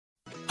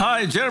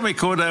Hi, Jeremy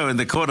Cordeaux in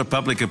the Court of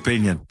Public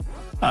Opinion.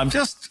 I'm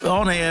just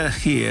on air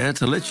here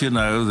to let you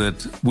know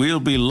that we'll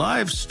be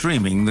live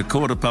streaming the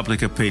Court of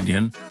Public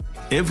Opinion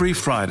every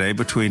Friday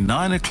between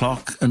 9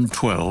 o'clock and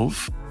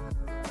 12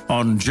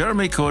 on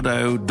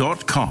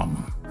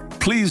jeremycordeaux.com.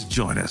 Please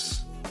join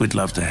us. We'd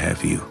love to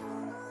have you.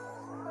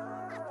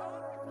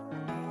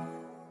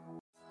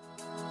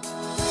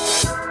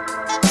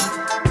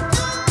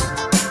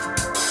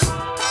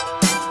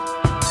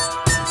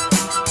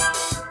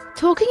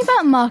 Talking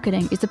About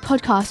Marketing is a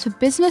podcast for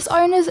business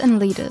owners and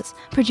leaders,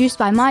 produced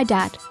by my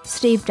dad,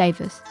 Steve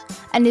Davis,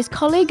 and his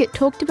colleague at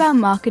Talked About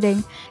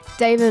Marketing,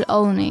 David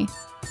Olney,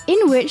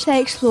 in which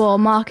they explore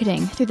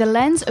marketing through the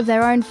lens of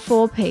their own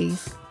 4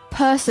 Ps: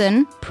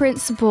 person,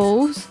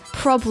 principles,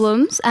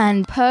 problems,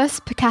 and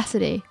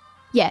perspicacity.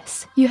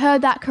 Yes, you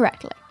heard that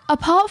correctly.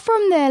 Apart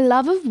from their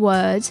love of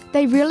words,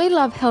 they really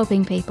love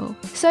helping people.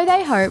 So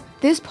they hope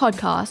this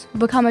podcast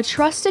will become a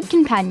trusted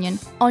companion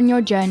on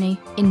your journey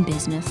in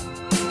business.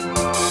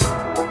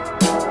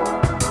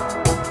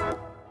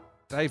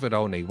 David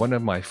Olney, one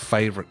of my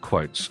favourite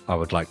quotes I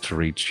would like to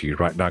read to you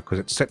right now because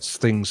it sets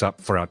things up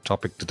for our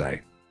topic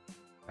today.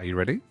 Are you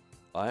ready?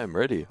 I am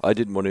ready. I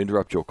didn't want to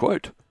interrupt your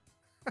quote.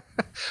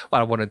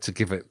 Well, I wanted to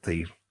give it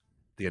the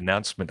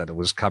announcement that it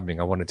was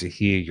coming. I wanted to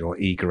hear your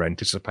eager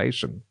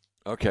anticipation.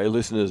 Okay,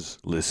 listeners,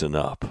 listen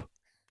up.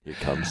 Here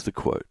comes the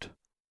quote.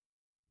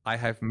 I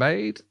have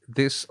made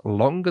this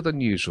longer than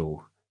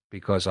usual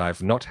because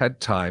I've not had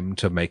time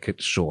to make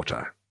it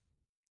shorter.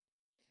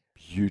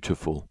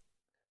 Beautiful.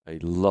 A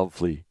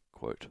lovely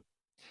quote.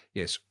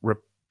 Yes,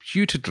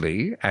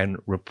 reputedly and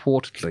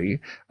reportedly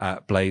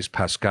Blaise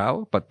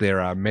Pascal, but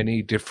there are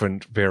many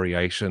different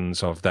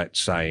variations of that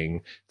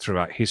saying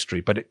throughout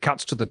history. But it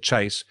cuts to the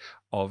chase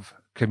of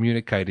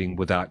communicating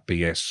without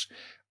BS,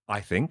 I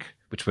think,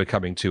 which we're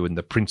coming to in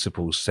the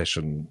principles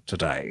session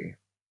today.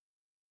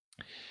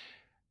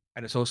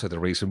 And it's also the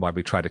reason why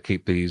we try to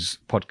keep these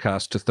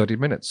podcasts to 30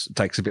 minutes. It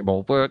takes a bit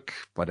more work,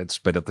 but it's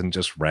better than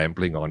just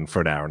rambling on for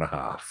an hour and a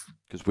half.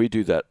 Because we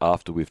do that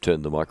after we've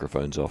turned the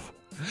microphones off.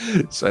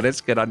 So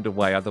let's get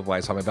underway.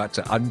 Otherwise, I'm about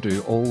to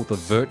undo all the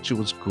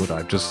virtuous good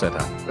I've just set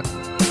up.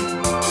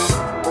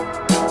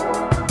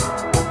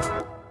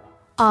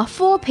 Our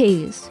 4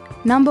 Ps.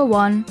 Number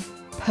 1,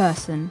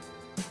 person.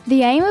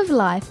 The aim of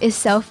life is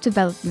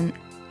self-development,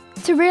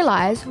 to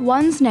realise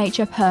one's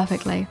nature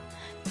perfectly.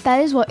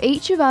 That is what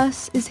each of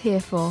us is here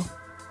for.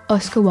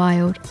 Oscar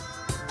Wilde.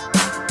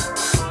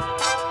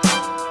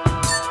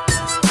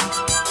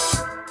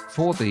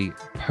 For the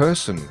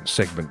person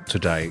segment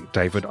today,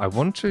 David, I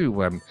want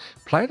to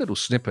play a little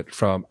snippet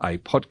from a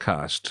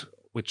podcast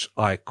which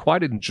I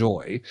quite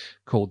enjoy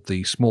called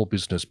the Small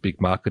Business Big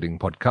Marketing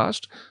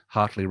Podcast.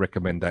 Heartily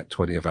recommend that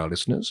to any of our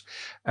listeners.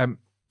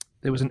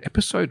 There was an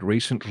episode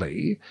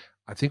recently,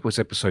 I think it was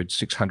episode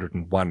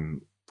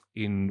 601,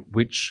 in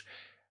which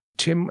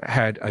Tim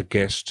had a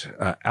guest,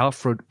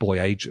 Alfred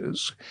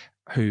Boyages,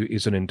 who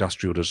is an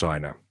industrial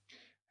designer.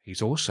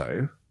 He's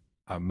also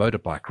a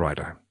motorbike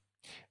rider.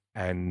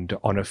 And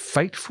on a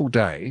fateful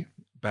day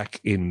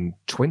back in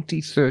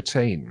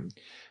 2013,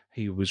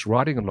 he was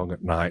riding along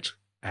at night,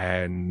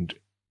 and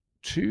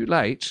too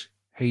late,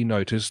 he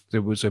noticed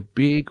there was a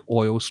big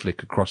oil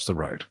slick across the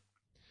road.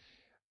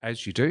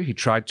 As you do, he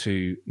tried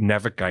to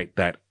navigate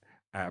that,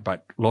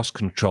 but lost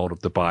control of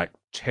the bike.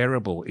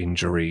 Terrible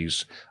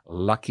injuries,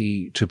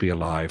 lucky to be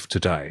alive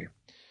today.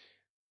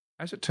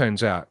 As it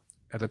turns out,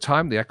 at the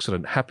time the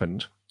accident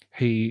happened,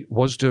 he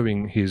was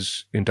doing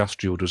his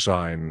industrial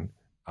design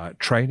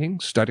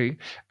training, study,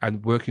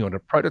 and working on a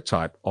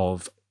prototype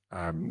of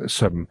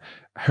some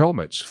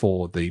helmets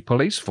for the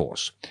police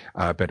force.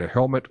 A better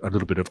helmet, a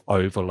little bit of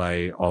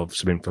overlay of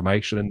some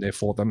information in there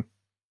for them.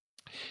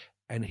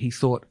 And he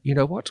thought, you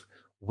know what?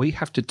 We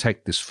have to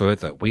take this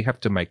further. We have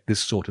to make this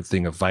sort of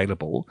thing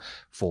available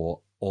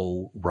for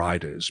all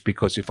riders,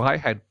 because if I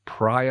had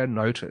prior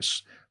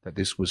notice that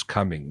this was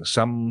coming,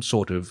 some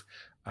sort of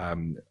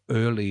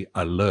early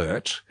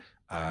alert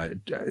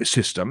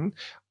system,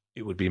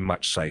 it would be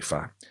much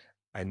safer.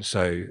 And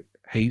so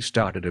he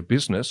started a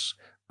business,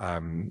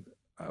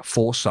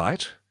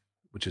 Foresight,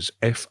 which is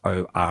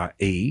Forecite.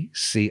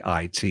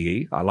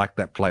 I like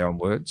that play on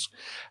words.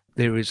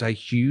 There is a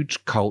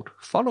huge cult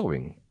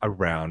following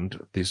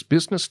around this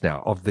business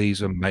now of these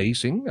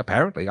amazing,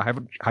 apparently, I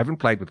haven't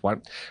played with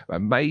one,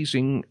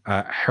 amazing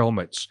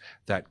helmets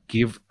that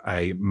give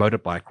a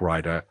motorbike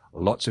rider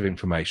lots of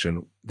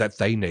information that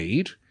they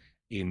need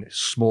in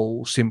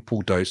small,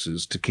 simple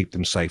doses to keep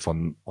them safe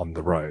on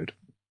the road.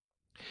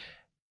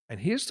 And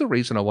here's the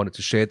reason I wanted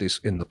to share this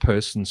in the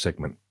person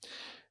segment,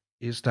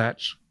 is that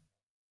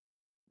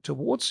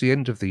towards the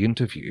end of the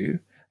interview,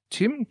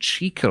 Tim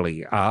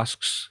cheekily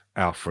asks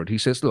Alfred, he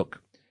says,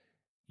 look,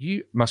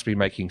 you must be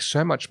making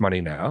so much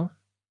money now.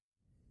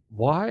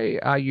 Why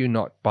are you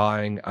not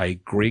buying a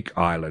Greek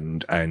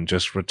island and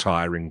just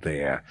retiring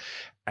there?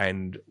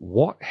 And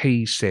what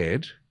he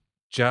said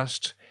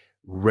just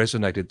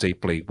resonated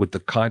deeply with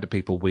the kind of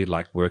people we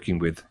like working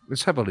with.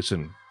 Let's have a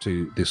listen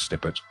to this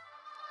snippet.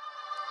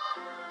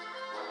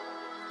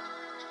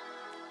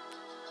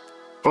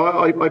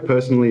 I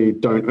personally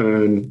don't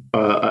earn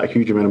a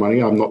huge amount of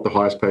money. I'm not the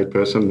highest paid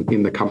person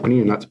in the company,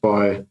 and that's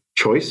by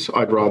choice.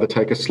 I'd rather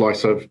take a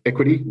slice of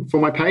equity for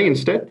my pay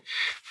instead.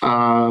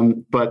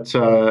 Every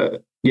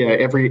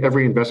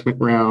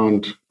investment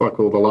round, like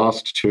all the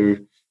last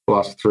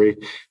three,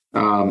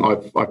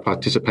 I've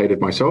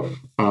participated myself,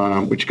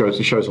 which goes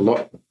and shows a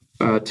lot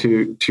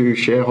to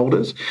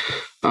shareholders.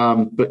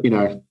 But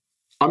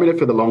I'm in it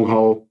for the long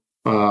haul.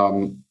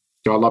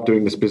 I love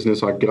doing this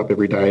business. I get up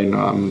every day, and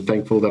I'm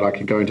thankful that I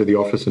can go into the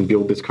office and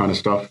build this kind of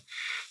stuff.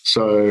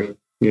 So,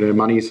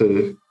 money's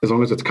as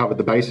long as it's covered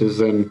the bases,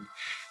 then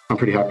I'm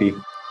pretty happy.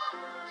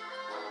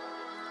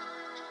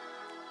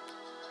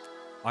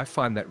 I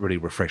find that really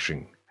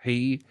refreshing.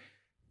 He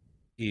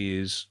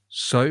is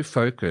so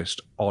focused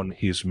on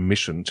his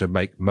mission to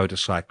make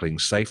motorcycling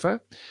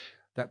safer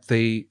that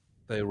the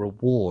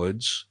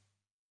rewards,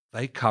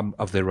 they come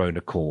of their own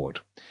accord.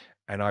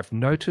 And I've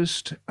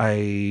noticed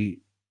a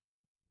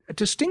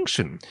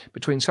distinction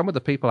between some of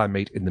the people I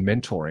meet in the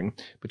mentoring,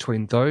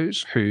 between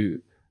those who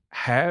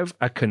have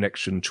a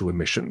connection to a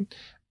mission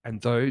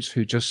and those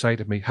who just say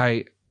to me,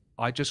 hey,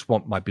 I just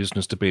want my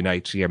business to be an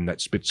ATM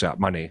that spits out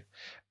money.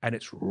 And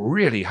it's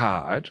really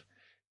hard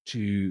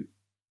to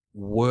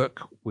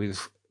work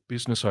with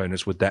business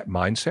owners with that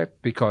mindset,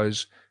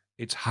 because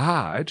it's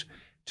hard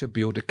to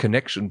build a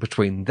connection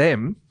between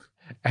them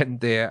and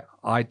their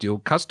ideal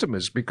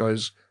customers,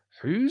 because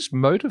who's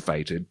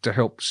motivated to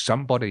help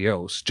somebody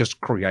else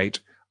just create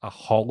a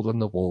hole in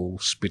the wall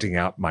spitting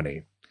out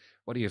money?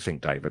 What do you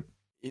think, David?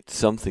 It's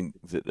something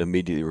that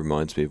immediately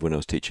reminds me of when I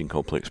was teaching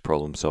complex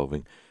problem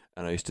solving,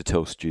 and I used to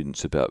tell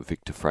students about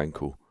Viktor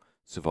Frankl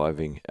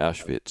surviving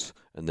Auschwitz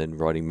and then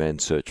writing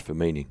Man's Search for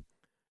Meaning.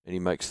 And he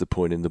makes the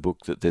point in the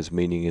book that there's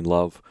meaning in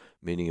love,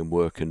 meaning in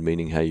work, and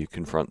meaning how you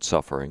confront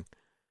suffering.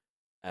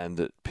 And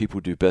that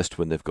people do best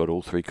when they've got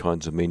all three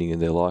kinds of meaning in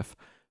their life,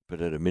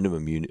 but at a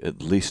minimum, you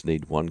at least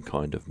need one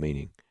kind of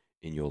meaning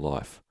in your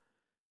life.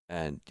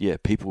 And yeah,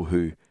 people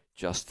who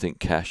just think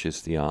cash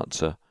is the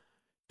answer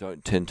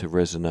don't tend to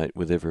resonate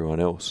with everyone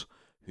else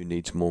who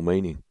needs more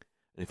meaning.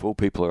 And if all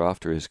people are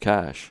after is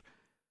cash,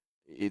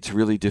 it's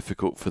really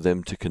difficult for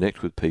them to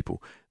connect with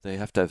people. They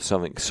have to have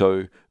something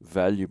so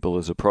valuable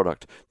as a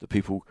product that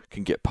people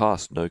can get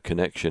past no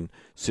connection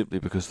simply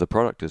because the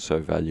product is so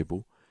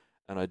valuable.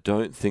 And I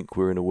don't think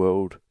we're in a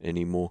world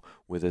anymore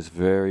where there's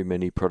very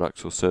many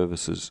products or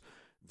services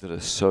that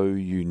are so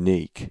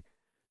unique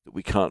that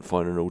we can't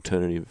find an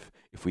alternative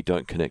if we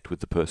don't connect with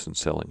the person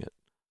selling it.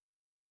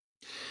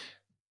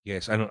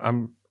 Yes, and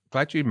I'm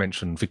glad you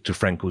mentioned Viktor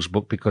Frankl's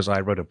book, because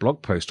I wrote a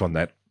blog post on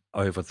that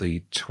over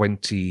the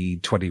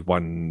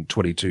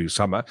 2021-22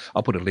 summer.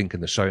 I'll put a link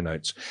in the show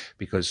notes,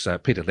 because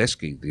Peter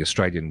Lesky, the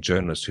Australian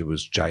journalist who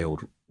was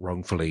jailed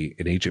wrongfully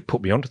in Egypt,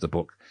 put me onto the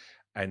book.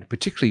 And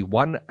particularly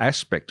one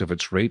aspect of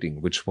its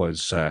reading, which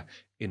was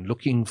in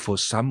looking for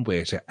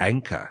somewhere to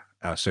anchor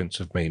our sense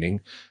of meaning,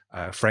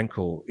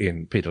 Frankl,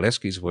 in Peter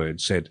Lesky's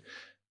words, said,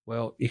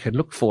 well, you can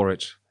look for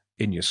it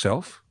in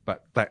yourself,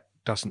 but that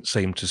doesn't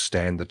seem to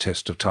stand the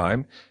test of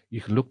time.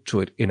 You can look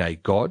to it in a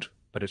God,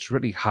 but it's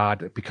really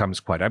hard. It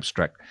becomes quite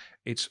abstract.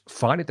 It's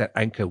finding that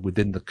anchor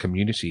within the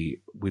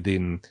community,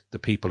 within the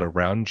people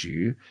around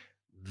you.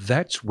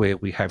 That's where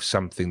we have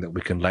something that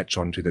we can latch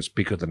onto that's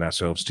bigger than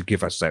ourselves, to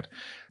give us that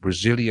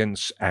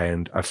resilience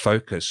and a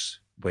focus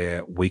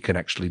where we can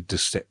actually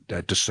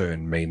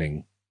discern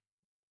meaning.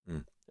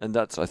 And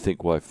that's, I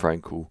think, why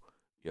Frankl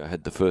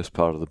had the first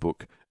part of the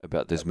book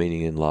about there's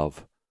meaning in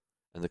love.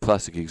 And the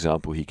classic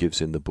example he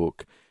gives in the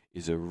book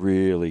is a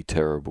really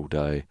terrible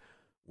day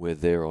where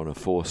they're on a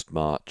forced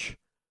march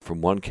from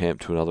one camp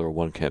to another, or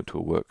one camp to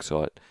a work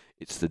site.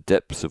 It's the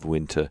depths of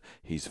winter.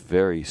 He's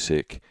very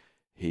sick.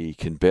 He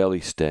can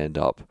barely stand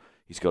up.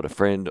 He's got a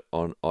friend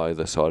on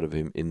either side of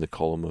him in the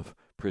column of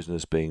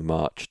prisoners being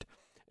marched.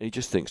 And he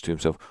just thinks to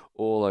himself,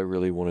 all I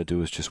really want to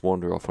do is just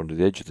wander off onto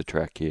the edge of the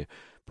track here,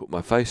 put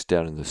my face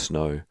down in the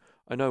snow.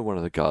 I know one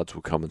of the guards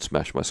will come and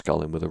smash my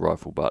skull in with a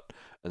rifle butt,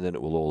 and then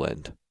it will all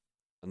end.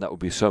 And that would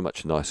be so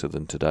much nicer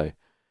than today.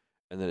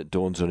 And then it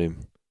dawns on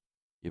him,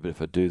 yeah, but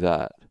if I do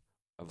that,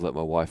 I've let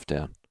my wife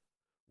down.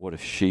 What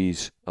if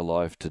she's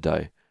alive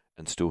today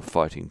and still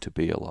fighting to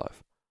be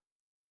alive?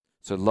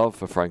 So love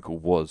for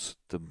Frankl was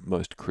the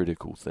most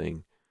critical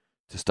thing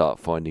to start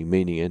finding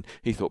meaning in.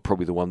 He thought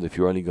probably the one that if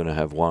you're only going to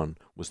have one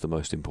was the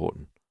most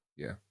important.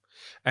 Yeah.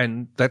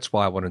 And that's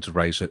why I wanted to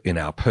raise it in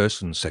our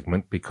person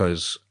segment,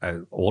 because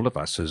all of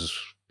us as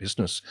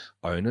business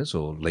owners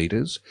or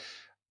leaders,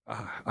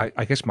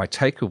 I guess my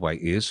takeaway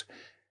is,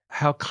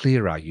 how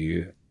clear are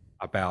you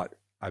about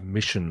a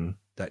mission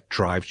that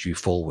drives you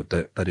forward,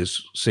 that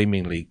is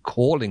seemingly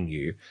calling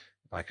you?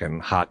 If I can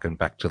hearken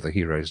back to the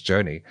hero's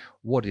journey,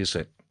 what is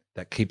it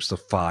that keeps the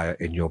fire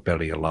in your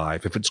belly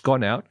alive? If it's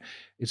gone out,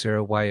 is there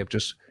a way of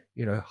just,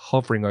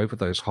 hovering over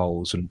those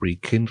holes and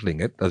rekindling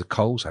it, the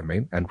coals,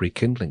 and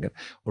rekindling it?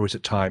 Or is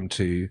it time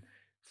to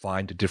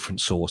find a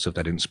different source of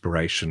that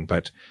inspiration?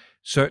 But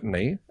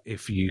certainly,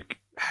 if you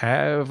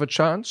have a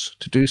chance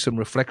to do some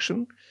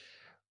reflection,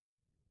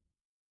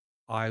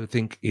 I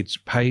think it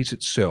pays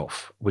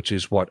itself, which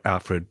is what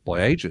Alfred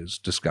Boyages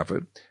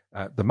discovered.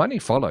 The money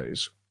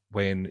follows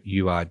when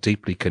you are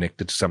deeply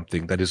connected to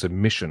something that is a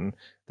mission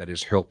that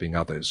is helping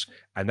others.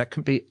 And that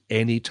can be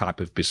any type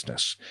of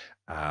business,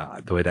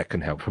 the way that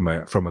can help from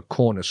a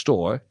corner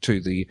store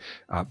to the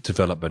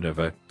development of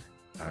a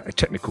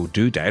technical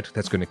doodad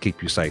that's going to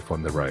keep you safe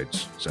on the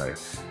roads. So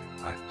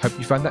I hope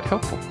you find that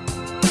helpful.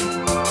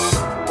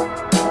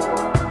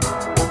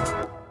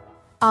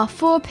 Our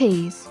 4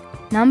 Ps.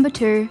 Number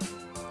 2,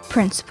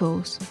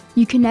 principles.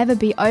 You can never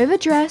be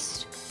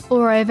overdressed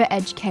or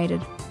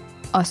overeducated.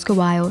 Oscar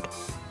Wilde.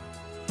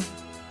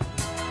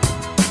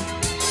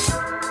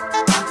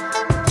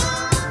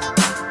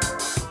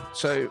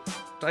 So,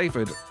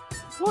 David,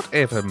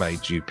 whatever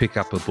made you pick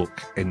up a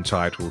book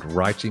entitled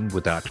Writing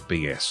Without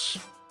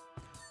BS?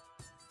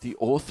 The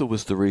author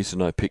was the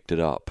reason I picked it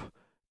up.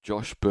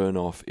 Josh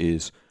Bernoff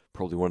is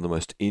probably one of the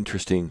most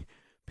interesting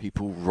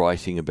people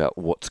writing about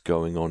what's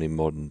going on in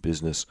modern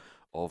business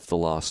of the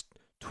last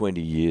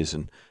 20 years,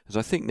 and has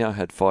I think now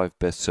had 5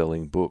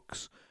 best-selling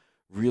books.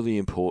 Really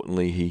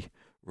importantly, he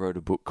wrote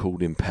a book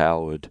called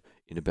Empowered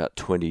in about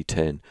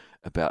 2010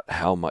 about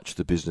how much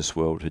the business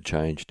world had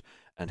changed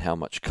and how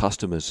much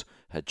customers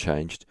had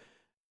changed,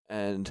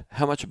 and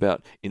how much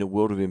about, in a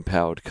world of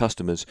empowered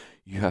customers,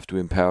 you have to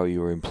empower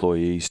your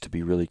employees to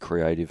be really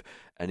creative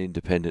and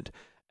independent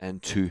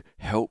and to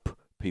help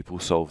people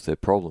solve their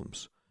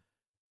problems.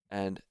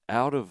 And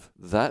out of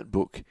that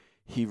book,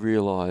 he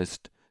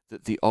realized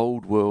that the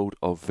old world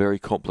of very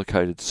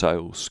complicated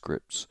sales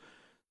scripts,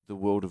 the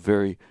world of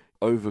very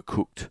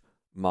overcooked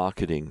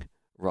marketing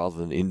rather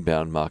than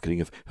inbound marketing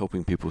of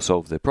helping people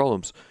solve their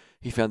problems,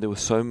 he found there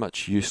was so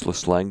much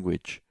useless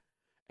language.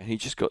 And he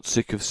just got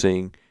sick of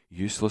seeing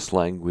useless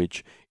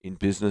language in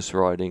business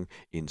writing,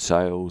 in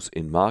sales,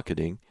 in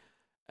marketing,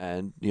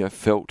 and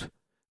felt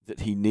that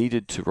he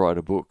needed to write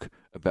a book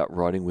about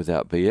writing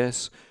without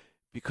BS,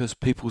 because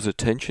people's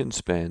attention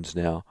spans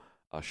now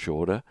are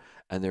shorter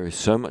and there is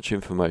so much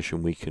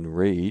information we can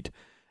read,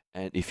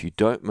 and if you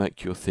don't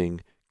make your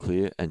thing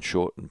clear and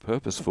short and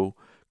purposeful,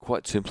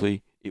 quite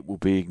simply it will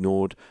be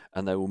ignored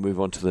and they will move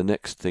on to the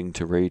next thing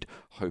to read,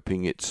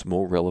 hoping it's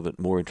more relevant,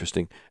 more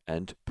interesting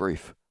and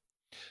brief.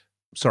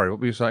 Sorry, what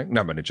were you saying?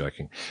 No, I'm only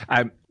joking.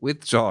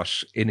 With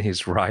Josh, in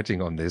his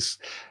writing on this,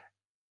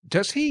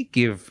 does he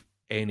give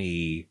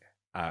any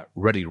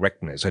ready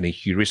reckoners, any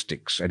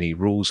heuristics, any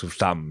rules of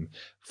thumb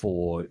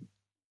for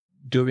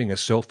doing a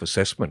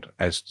self-assessment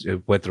as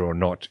to whether or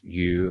not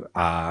you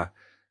are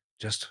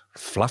just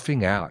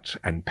fluffing out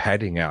and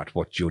padding out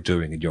what you're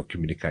doing in your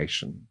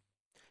communication?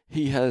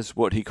 He has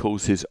what he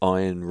calls his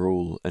iron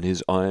rule, and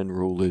his iron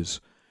rule is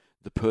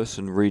the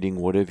person reading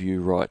whatever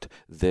you write,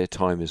 their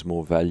time is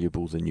more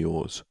valuable than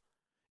yours.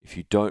 If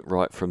you don't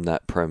write from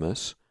that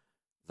premise,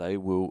 they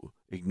will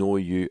ignore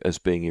you as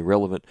being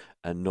irrelevant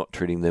and not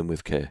treating them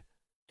with care.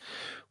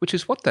 Which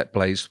is what that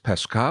Blaise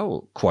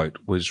Pascal quote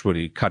was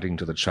really cutting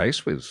to the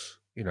chase with.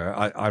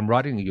 I'm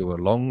writing you a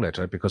long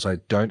letter because I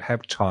don't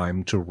have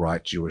time to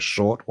write you a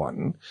short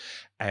one.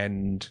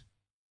 And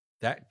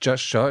that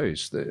just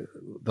shows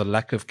the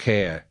lack of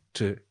care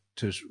to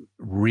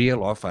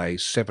reel off a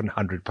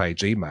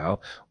 700-page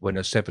email when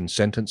a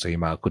 7-sentence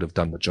email could have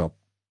done the job.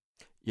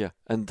 Yeah,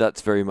 and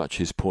that's very much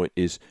his point,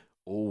 is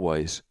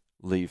always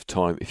leave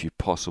time, if you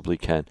possibly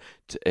can,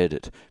 to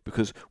edit,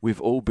 because we've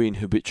all been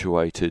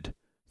habituated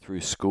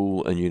through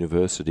school and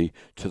university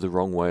to the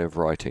wrong way of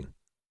writing.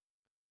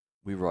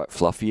 We write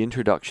fluffy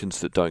introductions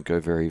that don't go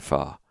very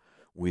far.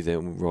 We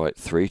then write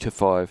 3 to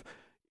 5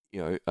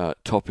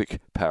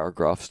 topic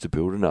paragraphs to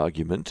build an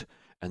argument,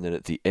 and then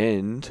at the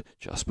end,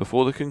 just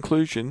before the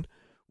conclusion,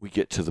 we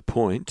get to the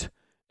point,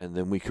 and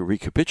then we can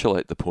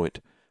recapitulate the point,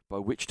 by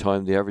which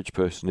time the average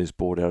person is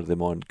bored out of their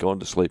mind, gone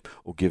to sleep,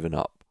 or given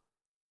up.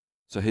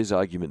 So his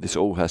argument, this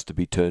all has to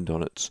be turned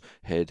on its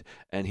head,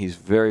 and he's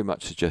very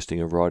much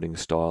suggesting a writing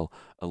style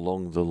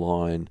along the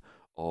line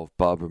of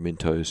Barbara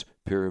Minto's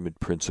pyramid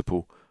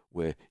principle,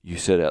 where you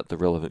set out the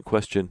relevant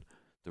question,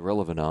 the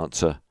relevant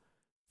answer,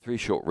 3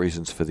 short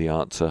reasons for the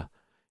answer,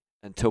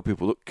 and tell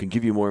people, look, can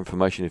give you more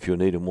information if you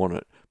need and want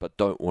it, but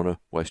don't want to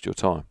waste your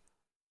time.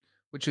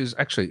 Which is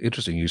actually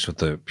interesting use of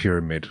the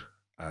pyramid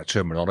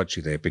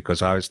terminology there,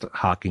 because I was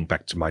harking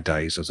back to my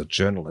days as a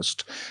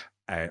journalist,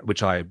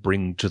 which I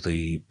bring to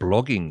the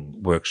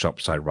blogging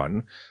workshops I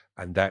run,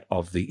 and that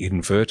of the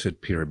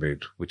inverted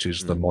pyramid, which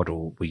is the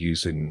model we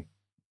use in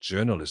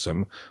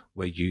journalism,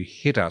 where you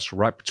hit us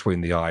right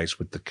between the eyes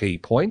with the key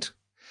point,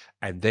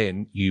 and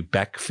then you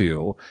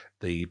backfill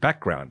the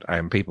background,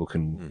 and people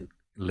can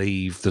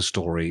leave the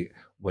story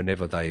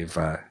whenever they've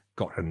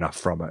got enough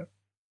from it.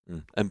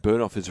 And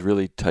Bernoff is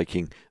really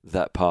taking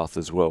that path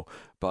as well.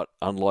 But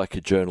unlike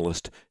a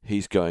journalist,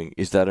 he's going,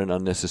 is that an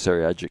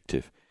unnecessary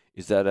adjective?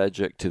 Is that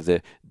adjective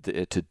there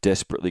to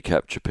desperately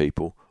capture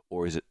people,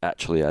 or is it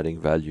actually adding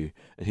value?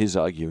 And his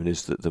argument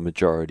is that the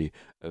majority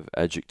of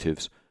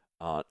adjectives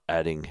aren't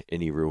adding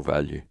any real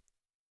value.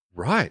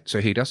 Right.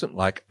 So he doesn't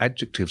like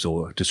adjectives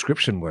or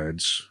description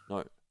words.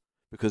 No.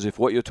 Because if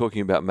what you're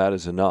talking about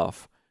matters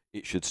enough,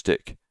 it should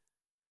stick.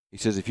 He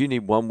says if you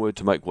need one word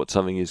to make what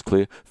something is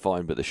clear,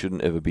 fine, but there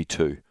shouldn't ever be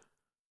two.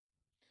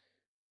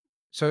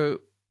 So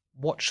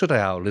what should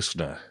our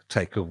listener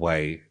take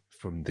away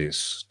from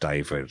this,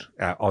 David,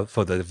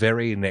 for the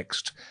very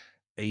next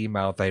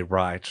email they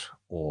write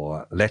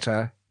or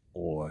letter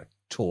or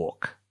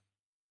talk?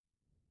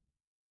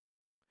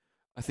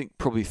 I think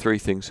probably three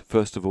things.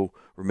 First of all,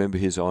 remember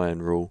his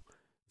iron rule,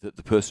 that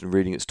the person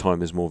reading its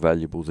time is more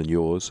valuable than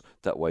yours.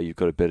 That way you've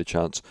got a better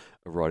chance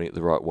of writing it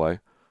the right way.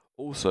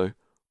 Also,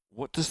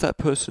 what does that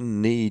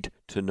person need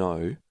to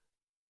know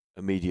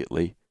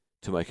immediately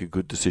to make a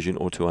good decision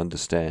or to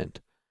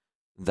understand?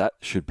 That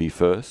should be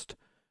first.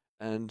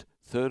 And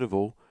third of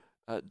all,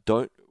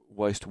 don't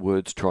waste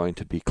words trying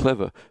to be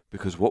clever,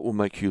 because what will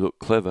make you look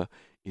clever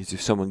is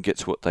if someone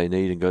gets what they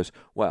need and goes,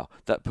 wow,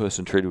 that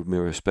person treated me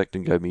with respect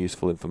and gave me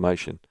useful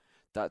information.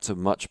 That's a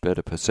much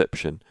better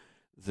perception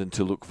than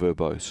to look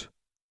verbose.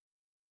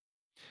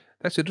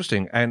 That's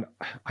interesting. And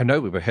I know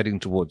we were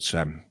heading towards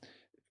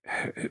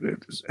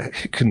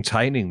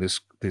containing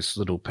this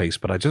little piece,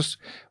 but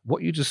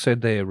what you just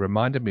said there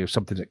reminded me of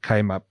something that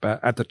came up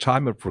at the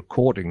time of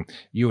recording.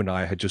 You and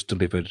I had just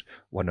delivered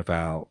one of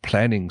our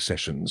planning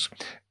sessions,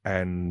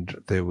 and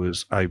there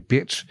was a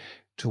bit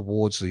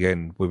towards the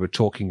end we were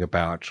talking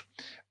about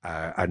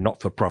a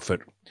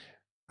not-for-profit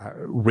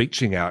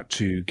reaching out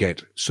to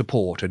get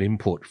support and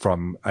input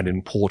from an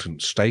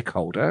important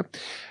stakeholder,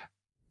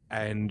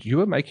 and you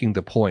were making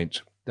the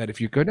point that if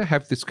you're going to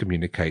have this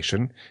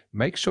communication,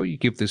 make sure you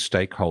give this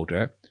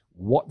stakeholder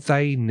what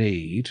they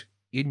need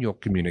in your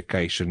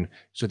communication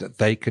so that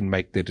they can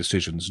make their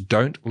decisions.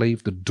 Don't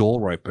leave the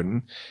door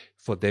open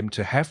for them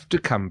to have to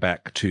come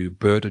back to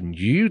burden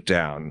you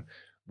down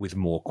with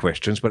more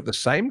questions, but at the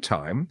same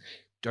time,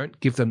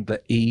 don't give them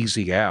the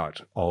easy out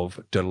of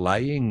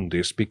delaying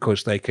this,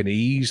 because they can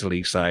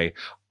easily say,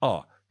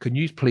 oh, can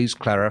you please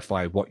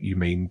clarify what you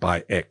mean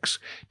by X?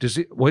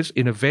 Was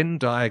in a Venn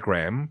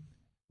diagram,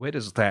 where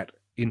does that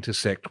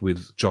intersect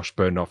with Josh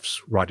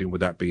Bernoff's Writing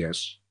Without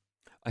BS?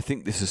 I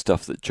think this is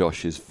stuff that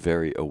Josh is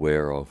very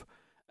aware of,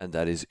 and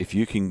that is if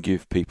you can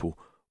give people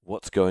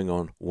what's going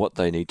on, what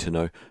they need to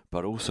know,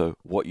 but also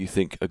what you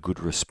think a good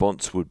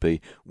response would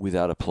be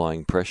without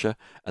applying pressure,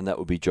 and that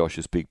would be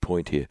Josh's big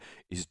point here,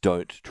 is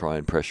don't try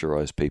and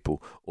pressurize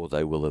people or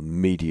they will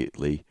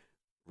immediately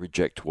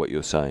reject what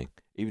you're saying,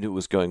 even if it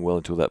was going well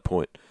until that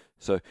point.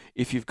 So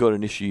if you've got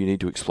an issue you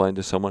need to explain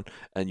to someone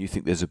and you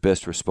think there's a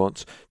best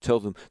response, tell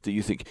them that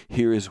you think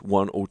here is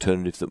one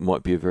alternative that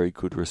might be a very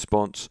good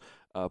response.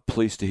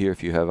 Pleased to hear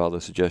if you have other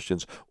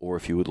suggestions or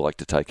if you would like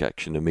to take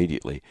action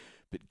immediately.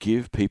 But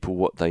give people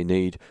what they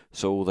need,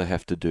 so all they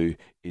have to do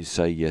is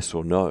say yes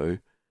or no.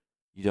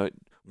 You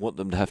don't want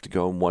them to have to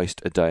go and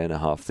waste a day and a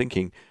half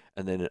thinking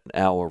and then an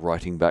hour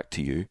writing back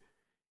to you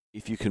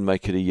if you can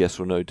make it a yes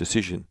or no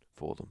decision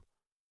for them.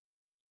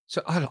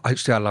 So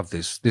I love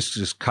this. This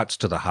just cuts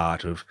to the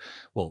heart of,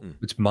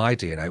 it's my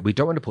DNA. We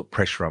don't want to put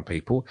pressure on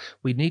people.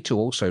 We need to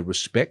also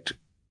respect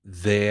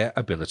their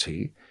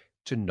ability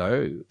to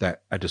know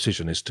that a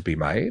decision is to be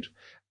made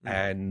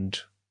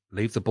and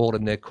leave the ball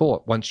in their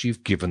court once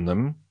you've given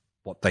them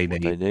what they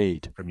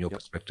need from your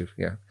perspective.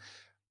 Yeah.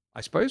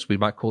 I suppose we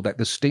might call that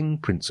the sting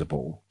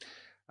principle.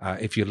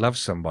 If you love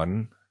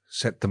someone,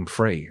 set them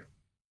free.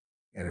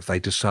 And if they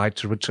decide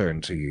to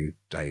return to you,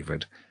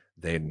 David,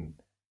 then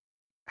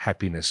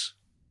happiness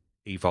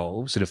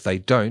evolves. And if they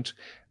don't,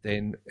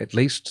 then at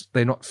least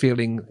they're not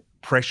feeling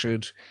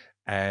pressured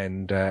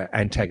and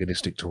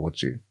antagonistic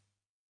towards you.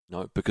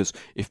 No, because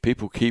if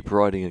people keep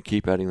writing and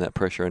keep adding that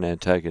pressure and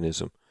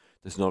antagonism,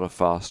 there's not a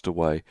faster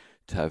way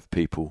to have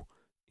people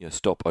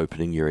stop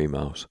opening your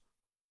emails.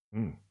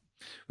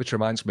 Which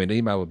reminds me, an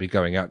email will be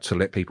going out to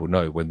let people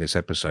know when this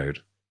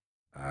episode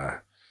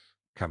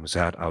comes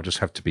out. I'll just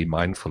have to be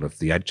mindful of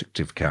the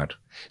adjective count.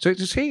 So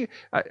is he,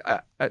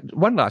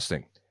 one last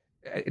thing,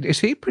 is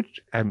he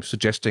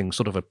suggesting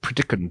sort of a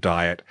Pritikin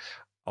diet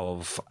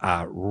of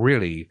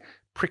really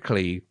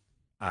prickly,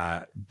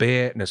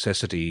 bare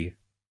necessity,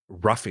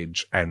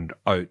 roughage and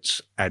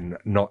oats, and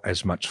not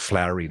as much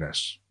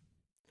floweriness?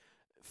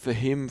 For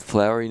him,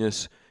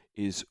 floweriness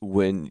is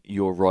when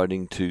you're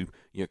writing to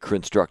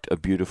construct a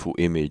beautiful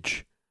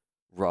image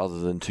rather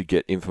than to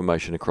get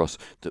information across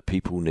that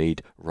people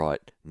need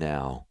right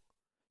now.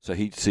 So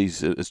he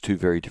sees it as two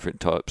very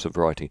different types of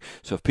writing.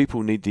 So if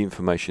people need the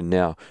information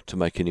now to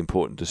make an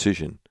important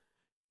decision,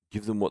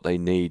 give them what they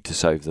need to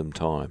save them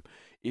time.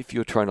 If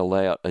you're trying to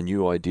lay out a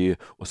new idea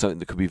or something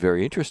that could be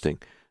very interesting,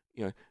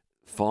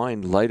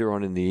 fine, later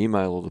on in the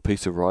email or the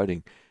piece of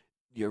writing,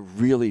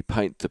 really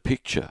paint the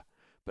picture.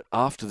 But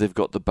after they've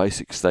got the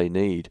basics they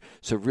need,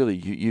 so really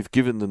you've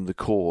given them the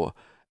core,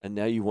 and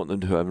now you want them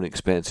to have an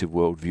expansive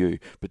worldview,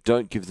 but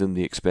don't give them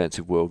the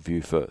expansive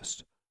worldview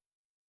first.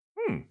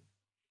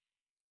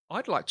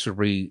 I'd like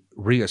to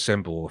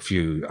reassemble a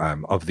few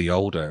of the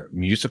older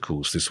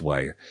musicals this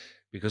way.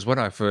 Because when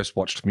I first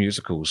watched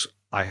musicals,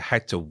 I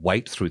had to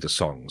wait through the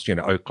songs,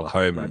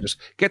 Oklahoma, just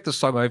get the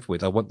song over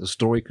with. I want the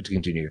story to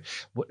continue.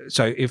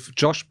 So if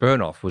Josh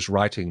Bernoff was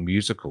writing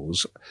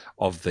musicals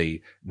of the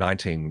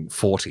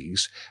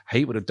 1940s,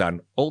 he would have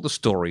done all the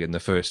story in the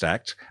first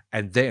act,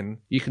 and then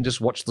you can just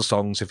watch the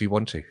songs if you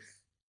want to.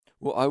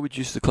 Well, I would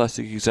use the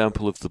classic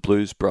example of the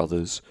Blues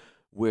Brothers,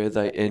 where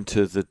they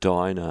enter the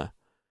diner,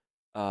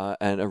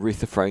 and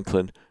Aretha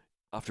Franklin,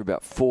 after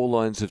about 4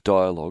 lines of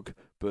dialogue,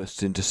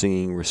 bursts into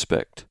singing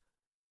Respect.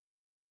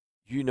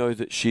 You know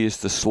that she is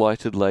the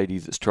slighted lady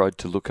that's tried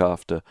to look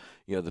after,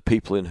 the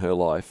people in her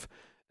life,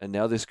 and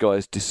now this guy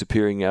is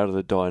disappearing out of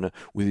the diner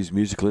with his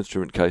musical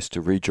instrument case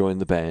to rejoin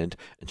the band,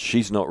 and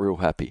she's not real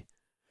happy.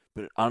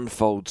 But it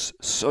unfolds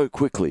so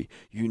quickly,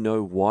 you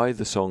know why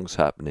the song's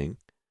happening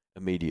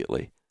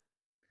immediately.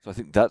 So I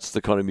think that's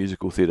the kind of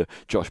musical theatre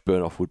Josh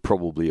Bernoff would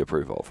probably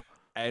approve of.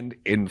 And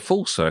in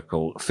full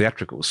circle,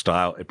 theatrical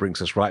style, it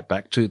brings us right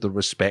back to the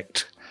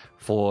respect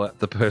for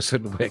the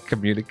person we're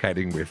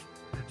communicating with.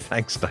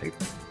 Thanks, Dave.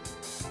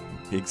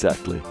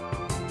 Exactly.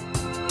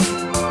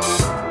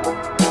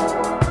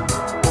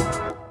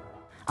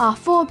 Our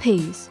 4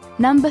 Ps.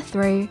 Number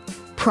 3,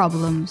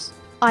 problems.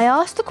 I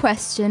asked the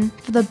question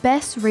for the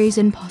best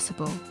reason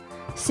possible.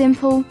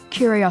 Simple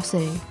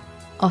curiosity.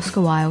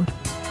 Oscar Wilde.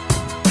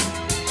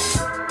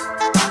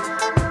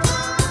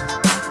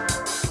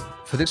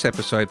 For this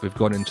episode, we've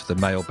gone into the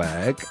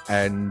mailbag,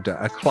 and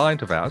a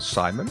client of ours,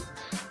 Simon,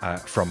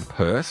 from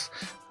Perth,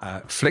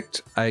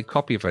 flicked a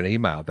copy of an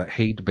email that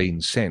he'd been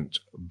sent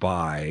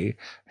by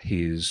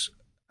his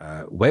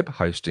web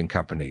hosting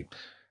company.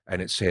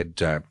 And it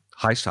said,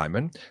 "Hi,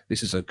 Simon.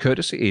 This is a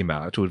courtesy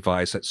email to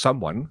advise that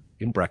someone,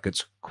 in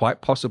brackets, quite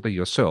possibly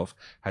yourself,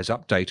 has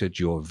updated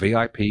your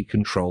VIP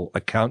control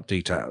account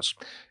details.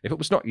 If it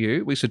was not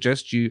you, we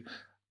suggest you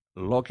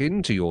log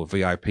into your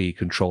VIP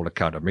control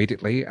account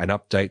immediately and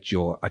update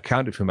your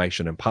account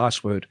information and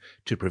password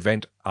to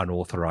prevent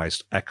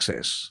unauthorized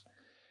access."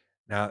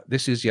 Now,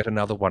 this is yet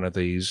another one of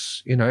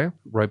these,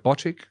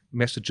 robotic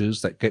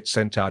messages that get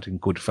sent out in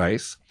good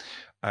faith.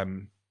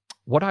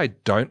 What I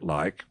don't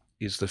like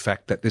is the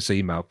fact that this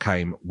email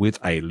came with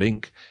a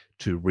link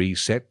to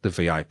reset the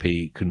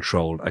VIP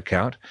control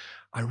account.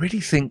 I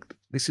really think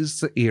this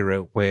is the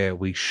era where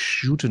we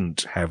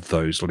shouldn't have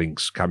those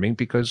links coming,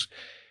 because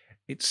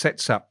it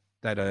sets up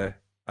that a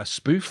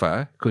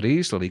spoofer could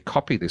easily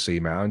copy this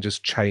email and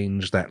just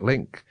change that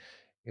link.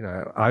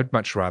 I'd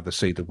much rather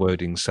see the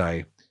wording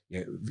say,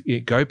 you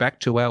go back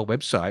to our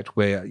website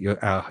where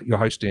your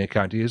hosting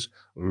account is,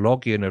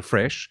 log in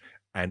afresh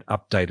and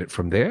update it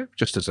from there,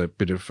 just as a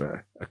bit of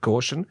a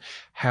caution.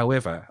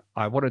 However,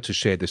 I wanted to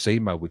share this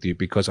email with you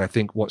because I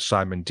think what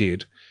Simon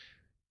did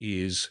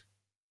is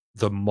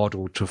the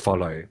model to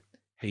follow.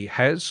 He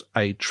has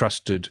a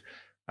trusted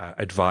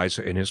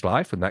advisor in his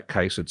life. In that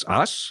case, it's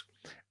us.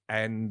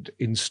 And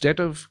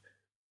instead of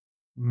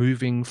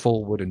moving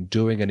forward and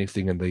doing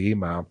anything in the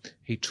email,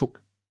 he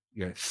took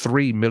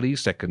 3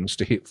 milliseconds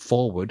to hit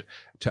forward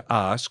to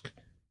ask,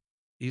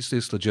 is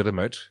this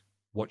legitimate?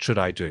 What should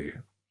I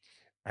do?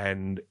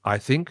 And I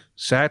think,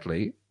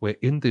 sadly, we're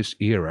in this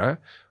era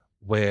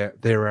where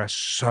there are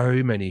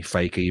so many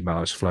fake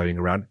emails flowing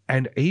around,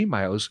 and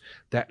emails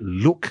that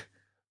look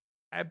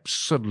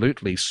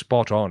absolutely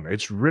spot on.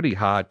 It's really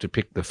hard to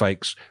pick the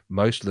fakes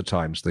most of the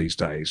times these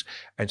days.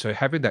 And so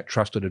having that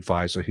trusted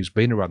advisor who's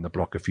been around the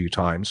block a few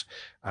times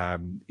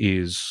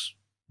is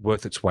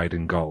worth its weight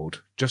in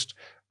gold. Just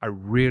a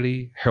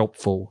really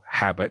helpful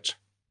habit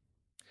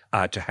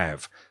to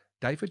have.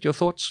 David, your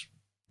thoughts?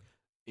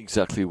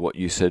 Exactly what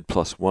you said,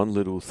 plus one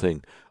little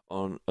thing.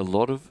 On a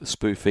lot of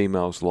spoof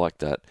emails like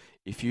that,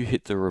 if you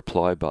hit the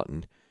reply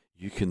button,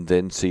 you can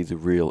then see the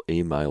real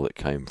email it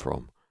came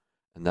from.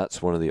 And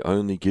that's one of the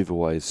only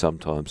giveaways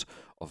sometimes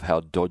of how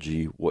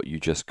dodgy what you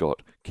just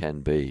got can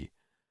be.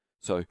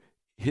 So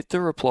hit the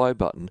reply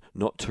button,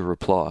 not to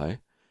reply,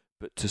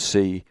 but to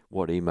see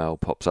what email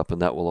pops up, and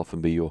that will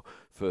often be your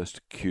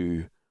first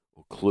cue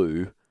or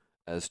clue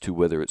as to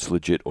whether it's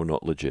legit or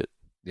not legit.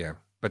 Yeah,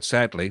 but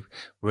sadly,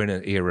 we're in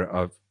an era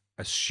of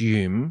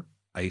assume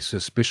a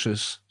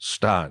suspicious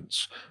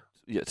stance.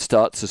 Yeah,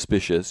 start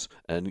suspicious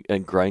and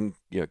gain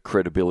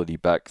credibility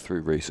back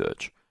through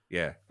research.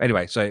 Yeah.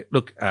 Anyway, so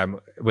look,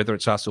 whether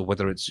it's us or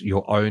whether it's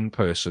your own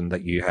person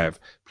that you have,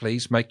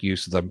 please make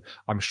use of them.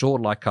 I'm sure,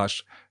 like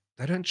us,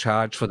 they don't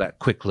charge for that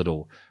quick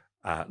little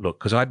look,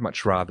 because I'd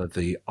much rather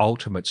the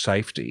ultimate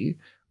safety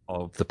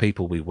of the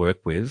people we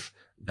work with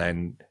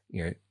than,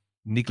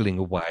 niggling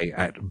away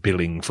at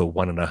billing for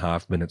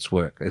 1.5 minutes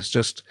work. It's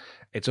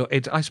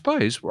I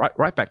suppose,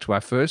 right back to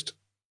our first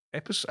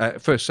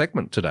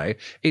segment today,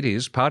 it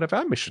is part of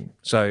our mission.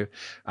 So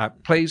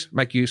please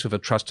make use of a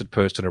trusted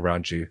person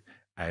around you.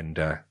 And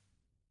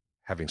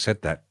having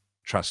said that,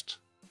 trust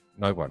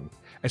no one,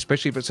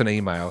 especially if it's an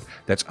email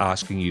that's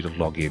asking you to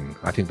log in.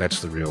 I think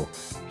that's the real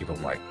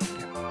giveaway.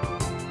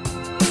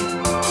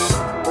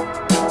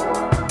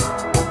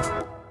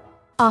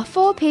 Our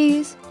 4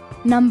 Ps.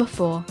 Number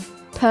 4,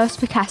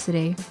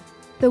 perspicacity.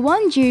 The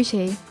one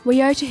duty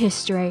we owe to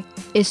history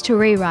is to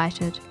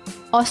rewrite it.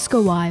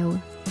 Oscar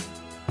Wilde.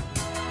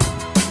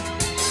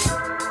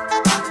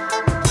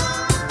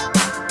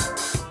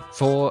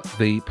 For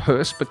the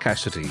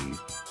perspicacity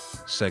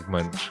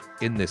segment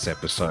in this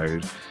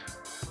episode,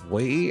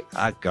 we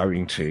are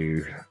going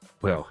to,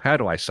 well, how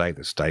do I say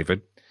this,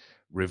 David?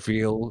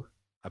 Reveal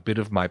a bit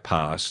of my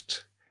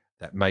past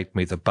that made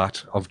me the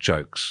butt of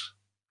jokes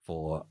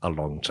for a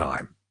long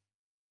time.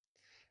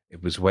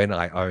 It was when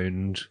I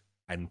owned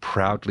and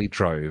proudly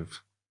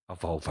drove a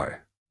Volvo.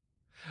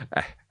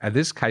 And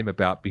this came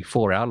about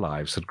before our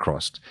lives had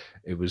crossed.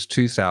 It was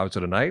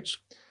 2008.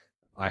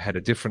 I had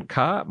a different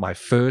car. My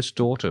first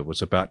daughter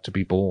was about to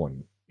be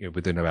born,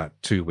 within about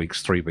 2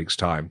 weeks, 3 weeks'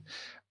 time.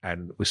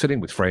 And we're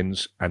sitting with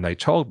friends, and they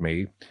told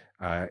me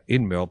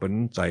in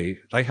Melbourne they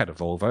had a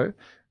Volvo.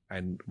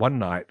 And one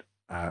night,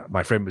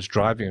 my friend was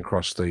driving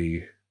across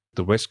the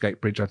Westgate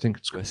Bridge, I think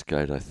it's called.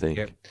 Westgate, I think.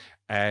 Yeah.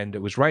 And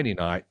it was rainy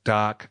night,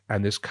 dark,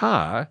 and this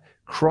car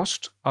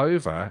crossed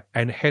over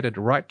and headed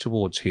right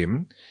towards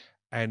him.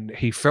 And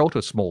he felt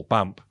a small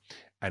bump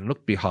and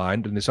looked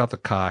behind, and this other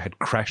car had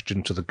crashed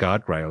into the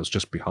guardrails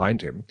just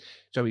behind him.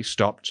 So he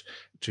stopped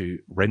to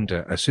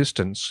render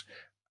assistance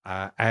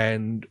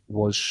and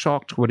was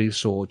shocked when he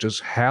saw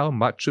just how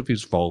much of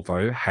his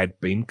Volvo had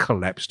been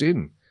collapsed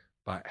in.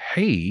 But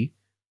he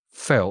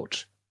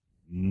felt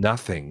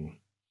nothing.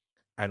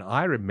 And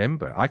I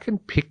remember, I can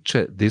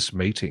picture this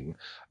meeting.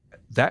 At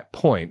that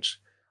point,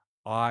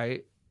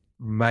 I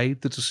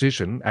made the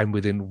decision, and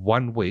within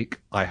 1 week,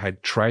 I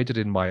had traded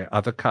in my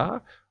other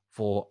car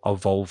for a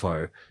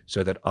Volvo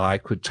so that I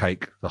could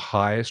take the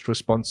highest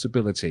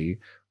responsibility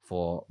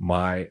for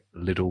my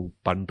little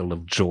bundle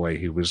of joy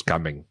who was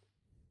coming.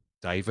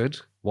 David,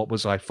 what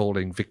was I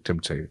falling victim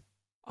to?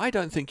 I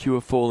don't think you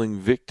were falling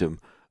victim.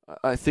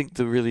 I think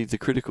the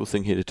critical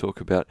thing here to talk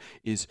about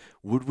is,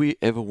 would we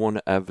ever want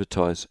to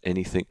advertise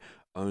anything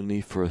only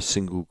for a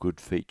single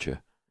good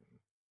feature?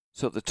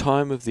 So at the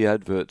time of the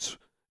adverts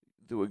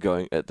that were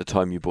going, at the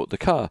time you bought the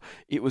car,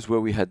 it was where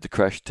we had the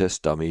Crash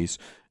Test Dummies,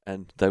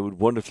 and they would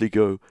wonderfully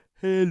go,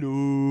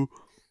 hello.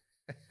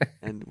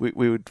 And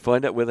we would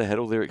find out where they had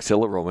all their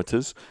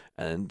accelerometers,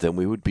 and then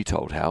we would be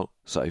told how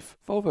safe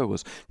Volvo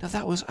was. Now,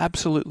 that was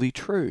absolutely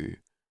true.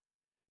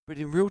 But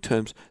in real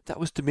terms, that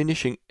was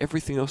diminishing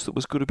everything else that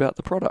was good about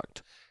the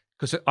product.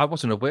 Because I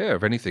wasn't aware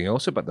of anything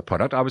else about the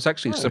product. I was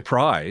actually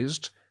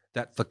surprised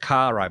that the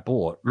car I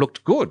bought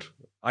looked good.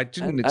 I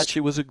didn't. And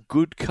actually was a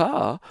good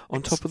car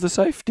on top of the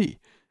safety.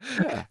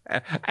 Yeah.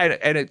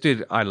 And it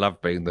did. I love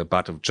being the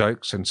butt of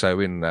jokes. And so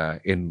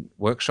in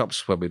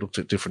workshops where we looked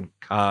at different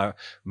car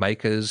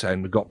makers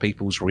and we got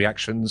people's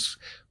reactions,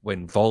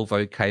 when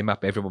Volvo came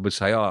up, everyone would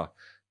say,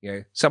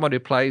 someone who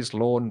plays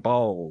lawn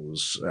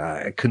bowls,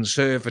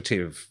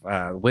 conservative,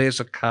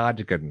 wears a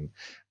cardigan,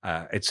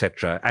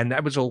 etc. And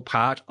that was all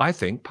part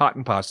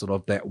and parcel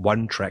of that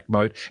one-track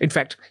mode. In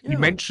fact, You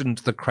mentioned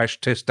the Crash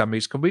Test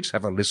Dummies. Can we just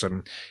have a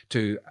listen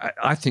to,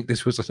 I think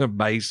this was an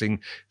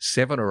amazing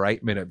 7 or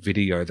 8 minute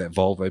video that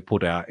Volvo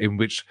put out, in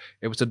which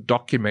it was a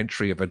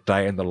documentary of a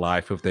day in the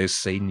life of their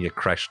senior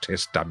crash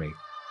test dummy.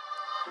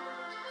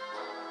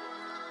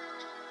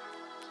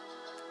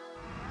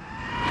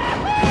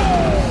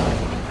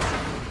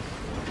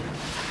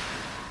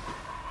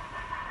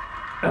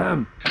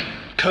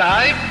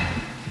 Climb.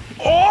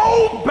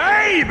 Oh,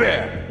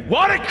 baby!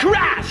 What a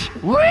crash!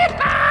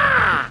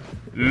 Wee-ha!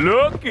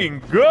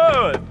 Looking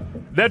good.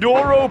 The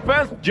door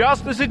opens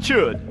just as it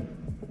should.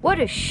 What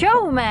a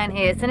showman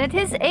he is, and at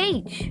his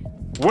age.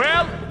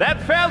 Well,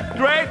 that felt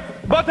great,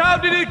 but how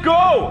did it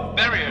go?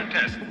 Barrier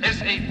test,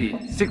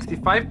 S80,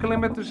 65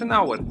 kilometers an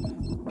hour.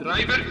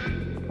 Driver,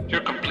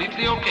 you're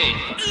completely okay.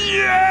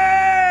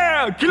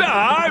 Yeah!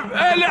 Climb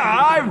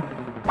alive!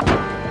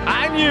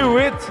 I knew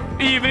it,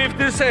 even if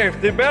the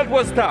safety belt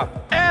was tough.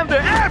 And the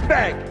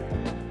airbag!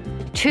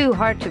 Too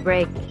hard to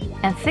break.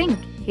 And think,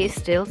 he's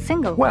still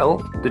single. Well,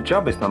 the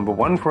job is number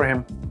one for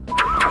him.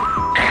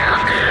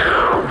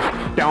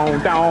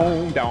 Down,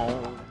 down,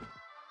 down.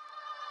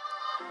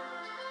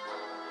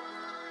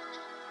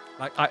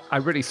 I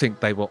really think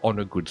they were on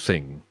a good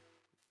thing,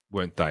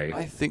 weren't they?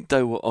 I think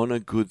they were on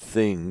a good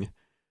thing,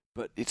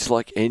 but it's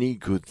like any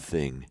good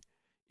thing.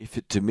 If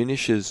it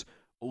diminishes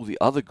all the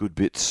other good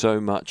bits so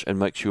much and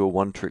makes you a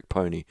one-trick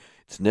pony,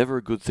 it's never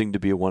a good thing to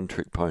be a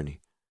one-trick pony.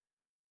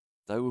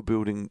 They were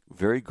building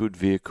very good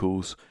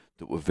vehicles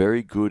that were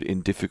very good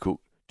in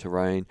difficult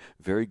terrain,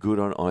 very good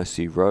on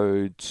icy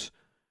roads,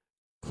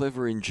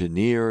 clever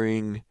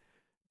engineering,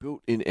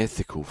 built in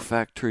ethical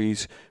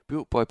factories,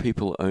 built by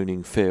people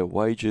earning fair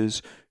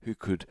wages who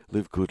could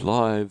live good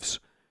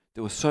lives.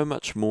 There was so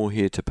much more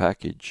here to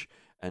package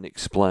and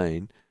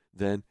explain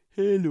than,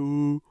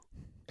 hello.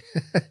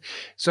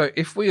 So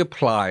if we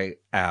apply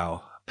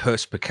our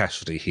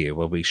perspicacity here,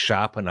 where we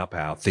sharpen up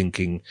our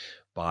thinking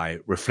by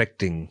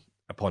reflecting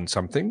upon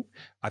something,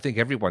 I think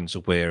everyone's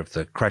aware of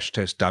the crash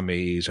test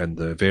dummies and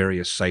the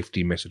various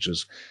safety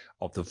messages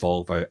of the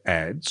Volvo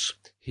ads.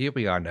 Here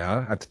we are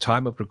now at the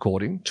time of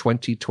recording,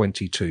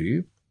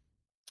 2022.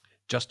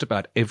 Just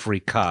about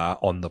every car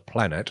on the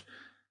planet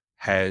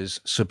has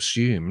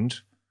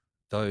subsumed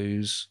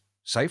those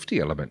safety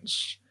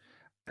elements.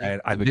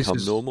 And They this become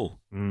is normal.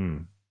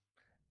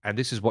 And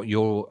this is what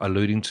you're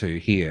alluding to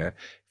here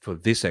for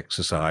this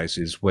exercise,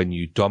 is when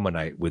you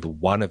dominate with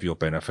one of your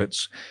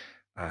benefits,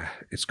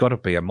 it's got to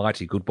be a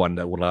mighty good one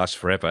that will last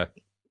forever,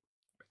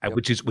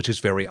 which is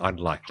very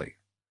unlikely.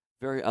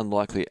 Very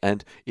unlikely.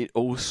 And it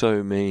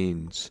also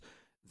means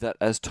that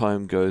as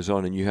time goes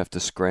on and you have to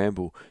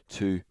scramble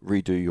to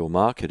redo your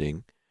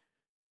marketing,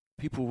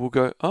 people will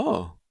go,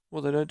 oh,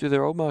 well, they don't do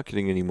their old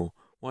marketing anymore.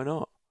 Why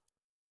not?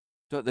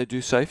 Don't they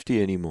do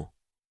safety anymore?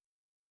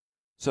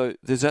 So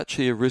there's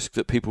actually a risk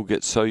that people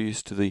get so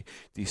used to the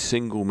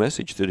single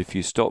message that if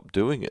you stop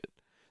doing it,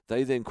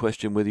 they then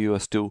question whether you are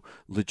still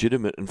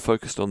legitimate and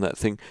focused on that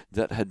thing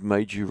that had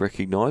made you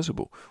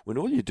recognizable, when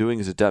all you're doing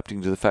is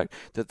adapting to the fact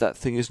that that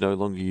thing is no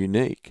longer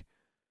unique.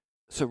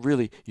 So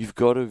really, you've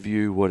got to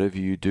view whatever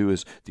you do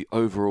as the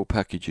overall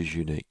package is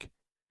unique.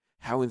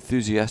 How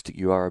enthusiastic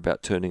you are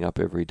about turning up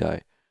every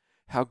day.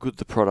 How good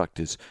the product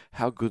is.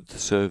 How good the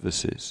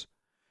service is.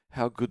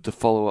 How good the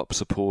follow-up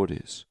support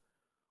is.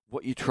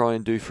 What you try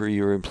and do for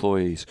your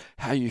employees.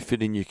 How you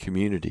fit in your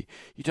community.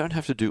 You don't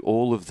have to do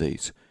all of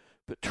these,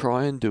 but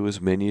try and do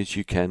as many as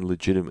you can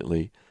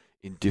legitimately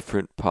in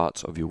different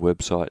parts of your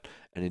website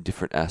and in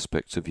different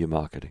aspects of your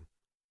marketing.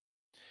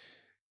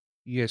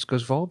 Yes,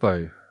 because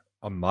Volvo,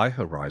 on my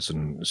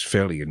horizon, is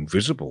fairly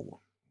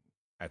invisible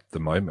at the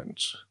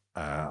moment.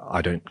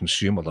 I don't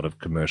consume a lot of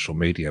commercial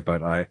media,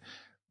 but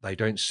they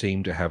don't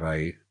seem to have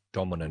a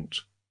dominant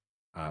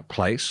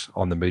place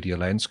on the media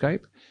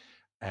landscape.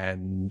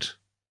 And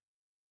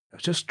I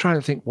was just trying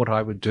to think what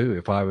I would do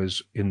if I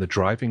was in the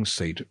driving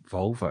seat at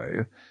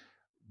Volvo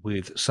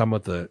with some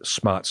of the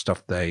smart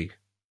stuff they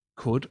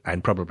could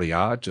and probably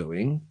are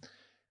doing.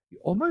 You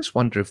almost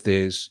wonder if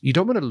you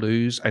don't want to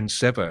lose and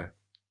sever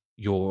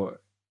your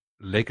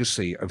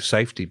legacy of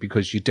safety,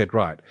 because you're dead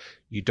right.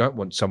 You don't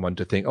want someone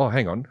to think, oh,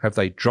 hang on, have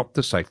they dropped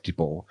the safety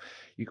ball?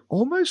 You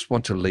almost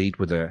want to lead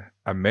with a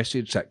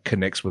message that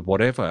connects with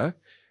whatever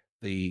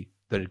the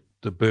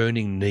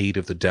burning need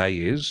of the day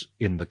is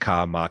in the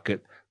car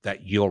market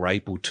that you're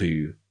able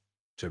to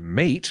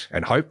meet,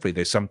 and hopefully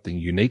there's something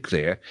unique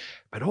there,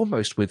 but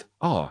almost with,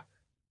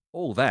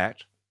 all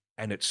that,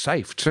 and it's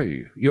safe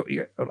too.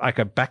 You're like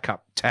a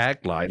backup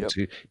tagline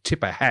to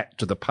tip a hat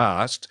to the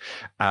past,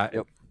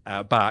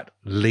 but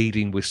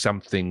leading with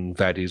something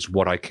that is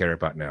what I care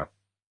about now.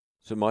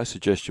 So my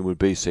suggestion would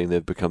be, seeing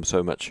they've become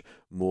so much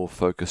more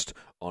focused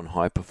on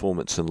high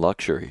performance and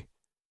luxury,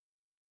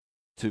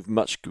 to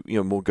much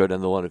more go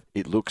down the line of,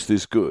 it looks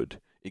this good,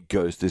 it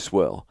goes this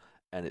well,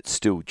 and it's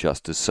still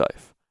just as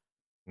safe.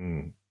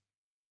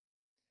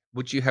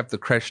 Would you have the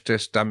Crash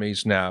Test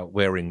Dummies now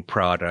wearing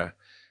Prada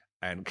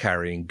and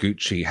carrying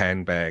Gucci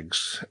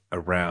handbags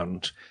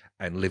around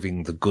and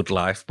living the good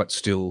life, but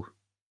still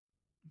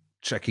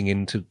checking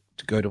in to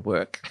go to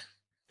work?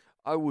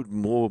 I would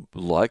more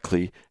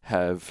likely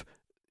have,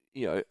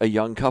 a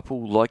young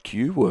couple like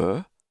you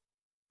were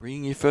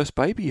bringing your first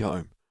baby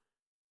home,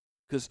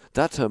 because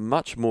that's a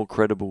much more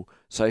credible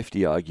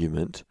safety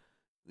argument,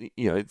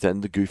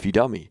 than the goofy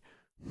dummy.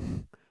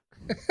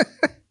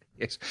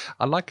 Yes,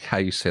 I like how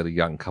you said a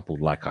young couple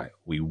like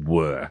we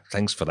were.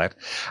 Thanks for that.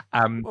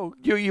 Well,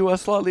 you are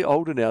slightly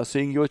older now,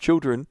 seeing your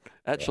children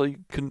actually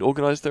can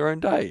organise their own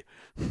day.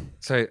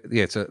 So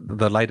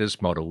the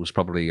latest model was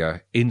probably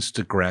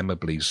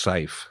Instagrammably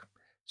safe.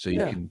 So you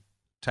can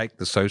take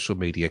the social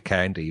media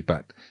candy,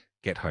 but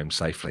get home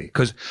safely.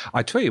 Because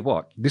I tell you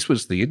what, this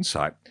was the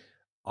insight.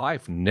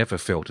 I've never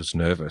felt as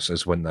nervous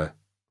as when the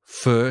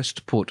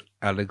first put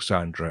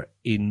Alexandra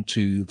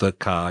into the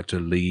car to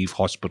leave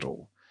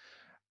hospital.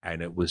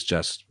 And it was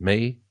just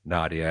me,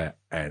 Nadia,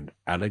 and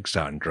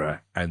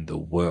Alexandra and the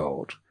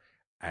world.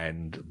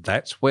 And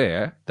that's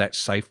where that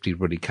safety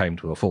really came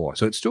to the fore.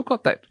 So it's still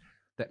got that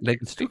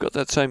legacy. It's still got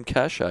that same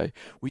cachet.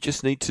 We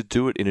just need to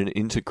do it in an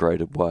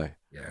integrated way.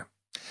 Yeah.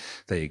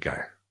 There you go.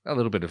 A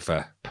little bit of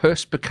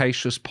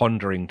perspicacious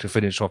pondering to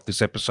finish off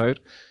this episode.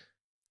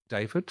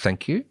 David,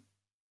 thank you.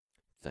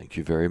 Thank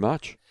you very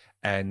much.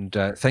 And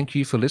thank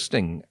you for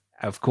listening.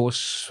 Of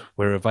course,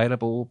 we're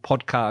available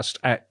podcast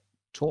at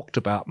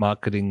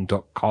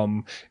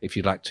talkedaboutmarketing.com if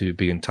you'd like to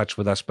be in touch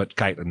with us, but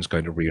Caitlin's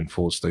going to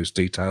reinforce those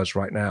details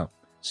right now.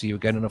 See you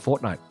again in a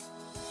fortnight.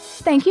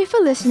 Thank you for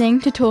listening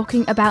to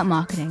Talking About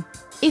Marketing.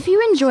 If you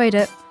enjoyed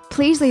it,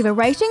 please leave a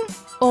rating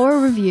or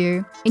a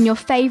review in your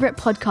favourite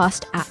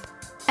podcast app.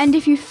 And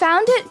if you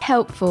found it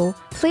helpful,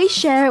 please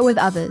share it with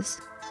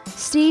others.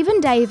 Steve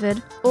and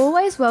David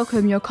always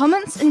welcome your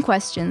comments and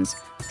questions,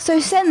 so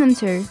send them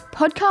to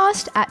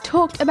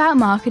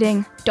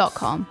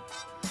podcast@talkedaboutmarketing.com.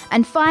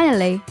 And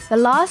finally, the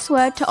last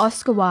word to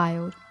Oscar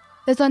Wilde.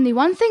 There's only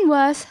one thing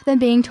worse than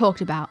being talked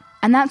about,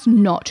 and that's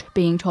not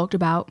being talked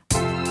about.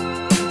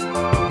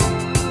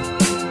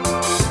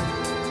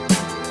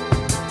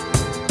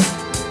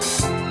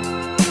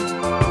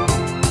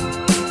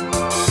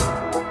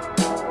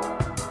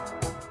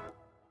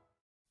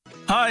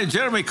 Hi,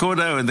 Jeremy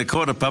Cordeaux in the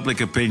Court of Public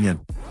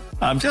Opinion.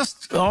 I'm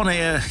just on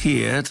air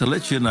here to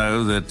let you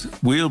know that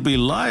we'll be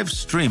live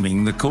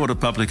streaming the Court of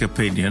Public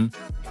Opinion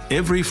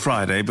every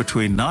Friday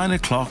between 9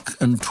 o'clock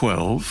and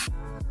 12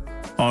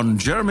 on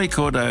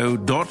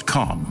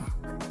jeremycordeau.com.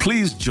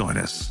 Please join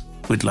us.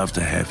 We'd love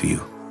to have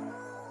you.